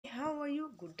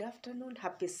Good afternoon,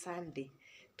 happy Sunday.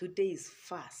 Today is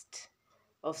 1st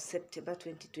of September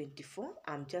 2024.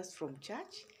 I'm just from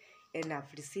church and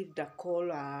I've received a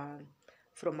call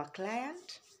from a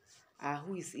client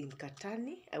who is in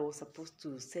Katani. I was supposed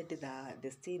to send the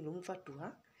staying over to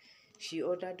her. She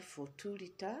ordered for 2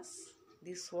 liters,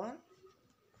 this one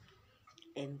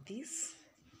and this.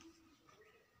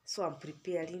 So I'm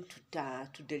preparing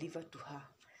to deliver to her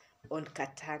on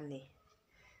Katani.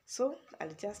 So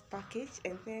I'll just package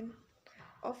and then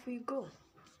off we go.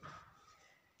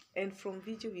 And from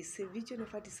Vinjo we say, Vinjo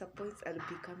never disappoints. I'll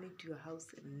be coming to your house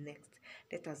next.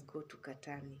 Let us go to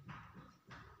Katani.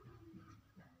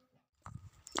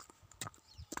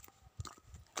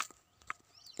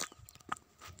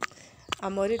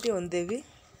 I'm already on the way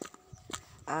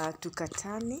to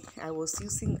Katani. I was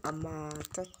using a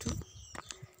matatu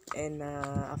and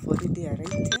I've already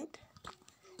arrived.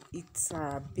 It's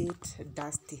a bit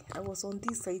dusty. I was on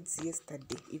these sides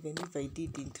yesterday, even if I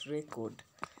didn't record.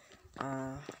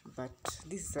 But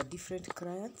this is a different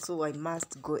client, so I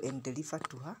must go and deliver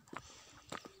to her.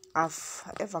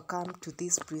 I've ever come to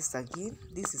this place again.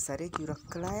 This is a regular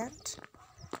client.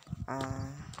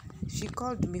 She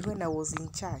called me when I was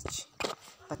in church,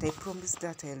 but I promised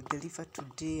that I'll deliver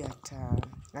today at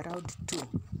around 2.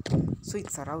 So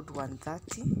it's around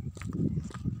 1:30.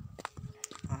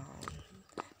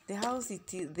 The house,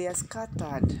 they are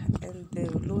scattered and the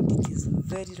road, it is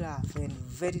very rough and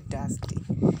very dusty.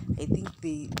 I think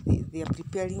they are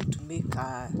preparing to make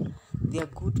their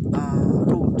good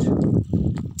road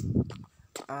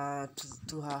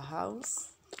to her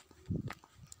house.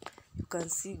 You can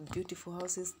see beautiful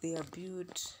houses they are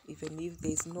built, even if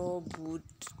there is no good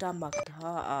tarmac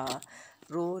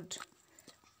road.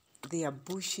 There are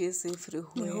bushes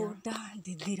everywhere.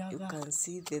 You can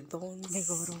see the thorns.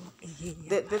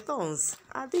 The thorns.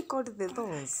 Are they called the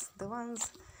thorns? The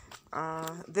ones,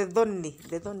 the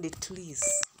thorny trees.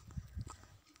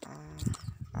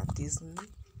 That is me.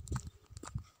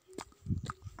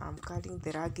 I'm carrying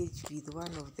the luggage with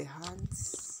one of the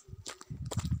hands.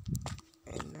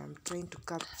 And I'm trying to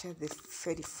capture the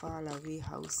very far away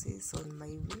houses on my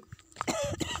way.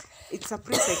 It's a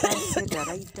place I can't send a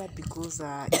rider because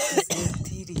it is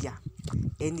interior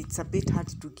and it's a bit hard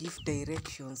to give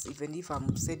directions even if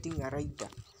I'm sending a rider.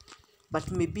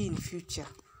 But maybe in future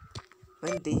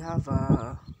when they have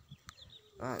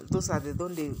those are the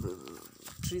only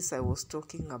trees I was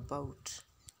talking about.